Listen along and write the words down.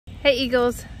Hey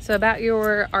Eagles, so about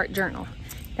your art journal.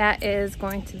 That is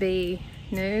going to be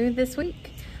new this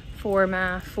week for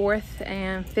my 4th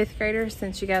and 5th graders,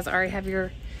 since you guys already have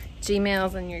your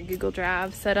Gmails and your Google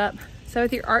Drive set up. So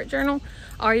with your art journal,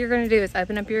 all you're going to do is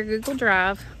open up your Google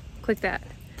Drive, click that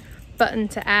button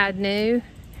to add new,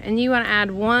 and you want to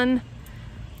add one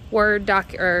Word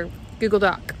doc or Google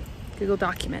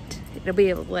document. It'll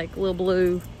be like a little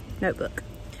blue notebook.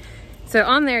 So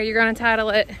on there, you're going to title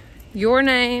it your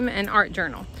name and art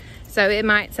journal. So it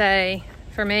might say,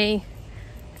 for me,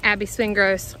 Abby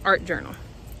Swingross art journal.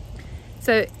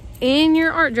 So in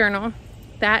your art journal,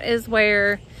 that is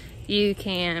where you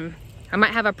can, I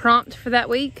might have a prompt for that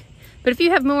week, but if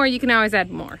you have more, you can always add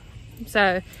more.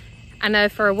 So I know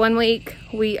for 1 week,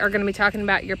 we are going to be talking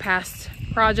about your past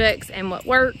projects and what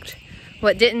worked,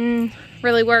 what didn't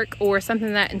really work, or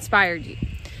something that inspired you.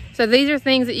 So these are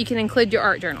things that you can include your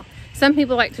art journal. Some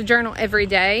people like to journal every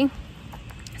day.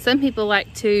 Some people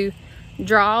like to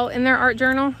draw in their art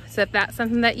journal. So if that's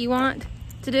something that you want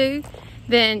to do,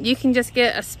 then you can just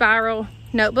get a spiral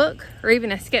notebook or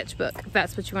even a sketchbook if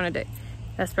that's what you want to do.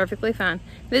 That's perfectly fine.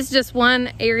 This is just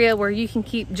one area where you can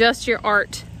keep just your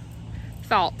art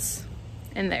thoughts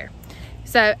in there.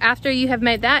 So after you have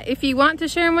made that, if you want to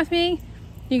share them with me,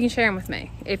 you can share them with me.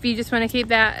 If you just want to keep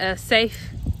that a safe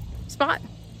spot,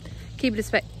 keep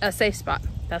it a safe spot.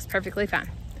 That's perfectly fine,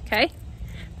 okay?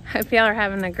 Hope y'all are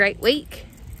having a great week.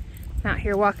 I'm out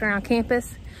here walking around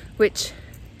campus, which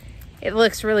it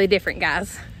looks really different,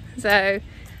 guys. So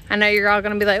I know you're all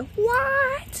gonna be like,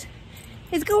 what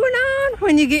is going on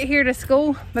when you get here to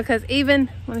school? Because even,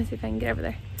 let me see if I can get over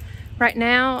there. Right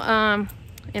now,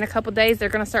 in a couple days, they're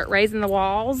gonna start raising the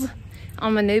walls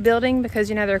on the new building because,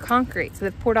 you know, they're concrete. So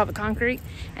they've poured all the concrete,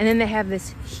 and then they have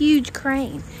this huge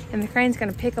crane, and the crane's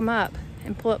gonna pick them up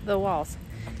and pull up the walls.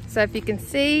 So if you can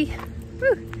see,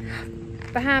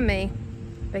 behind me,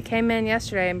 they came in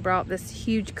yesterday and brought this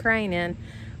huge crane in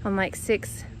on like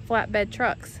 6 flatbed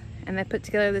trucks, and they put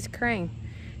together this crane.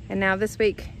 And now this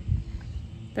week,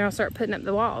 they're gonna start putting up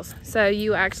the walls. So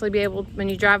you actually be able, when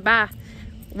you drive by,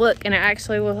 look, and it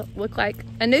actually will look like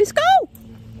a new school.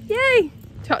 Yay!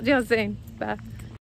 Talk to y'all soon. Bye.